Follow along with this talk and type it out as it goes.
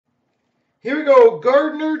Here we go.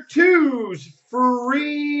 Gardner2's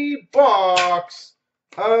free box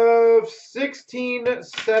of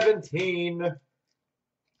 16-17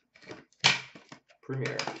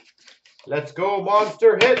 Premier. Let's go,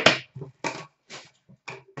 monster hit.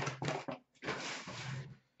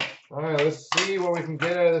 All right, let's see what we can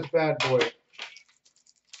get out of this bad boy.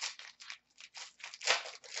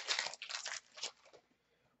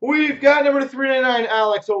 We've got number 399,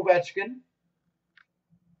 Alex Ovechkin.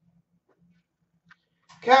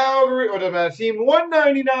 Calgary, oh, doesn't matter. Team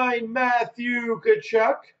 199, Matthew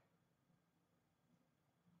Tkachuk.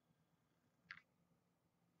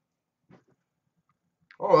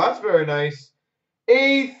 Oh, that's very nice.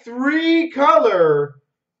 A 3-color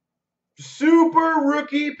super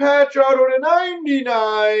rookie patch auto to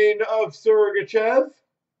 99 of Sergachev.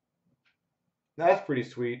 That's pretty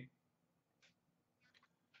sweet.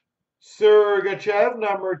 Sergachev,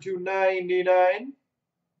 number 299.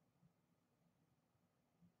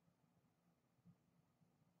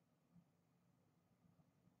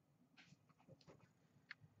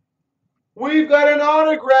 We've got an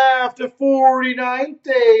autograph to 49,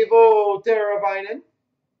 Teuvo Teravainen.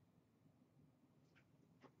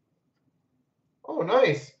 Oh,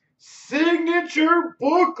 nice. Signature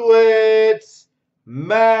booklets,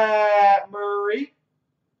 Matt Murray.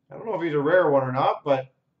 I don't know if he's a rare one or not, but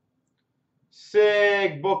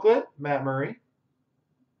Sig booklet, Matt Murray.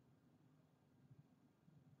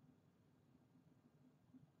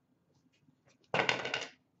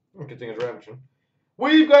 Good thing it's Remington.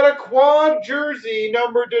 We've got a quad jersey,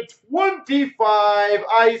 number to 25,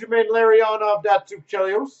 Yzerman, Larionov, Datsuk,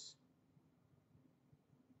 Chelios.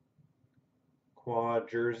 Quad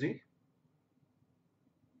jersey.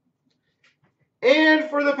 And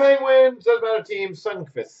for the Penguins, doesn't matter team,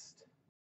 Sundqvist.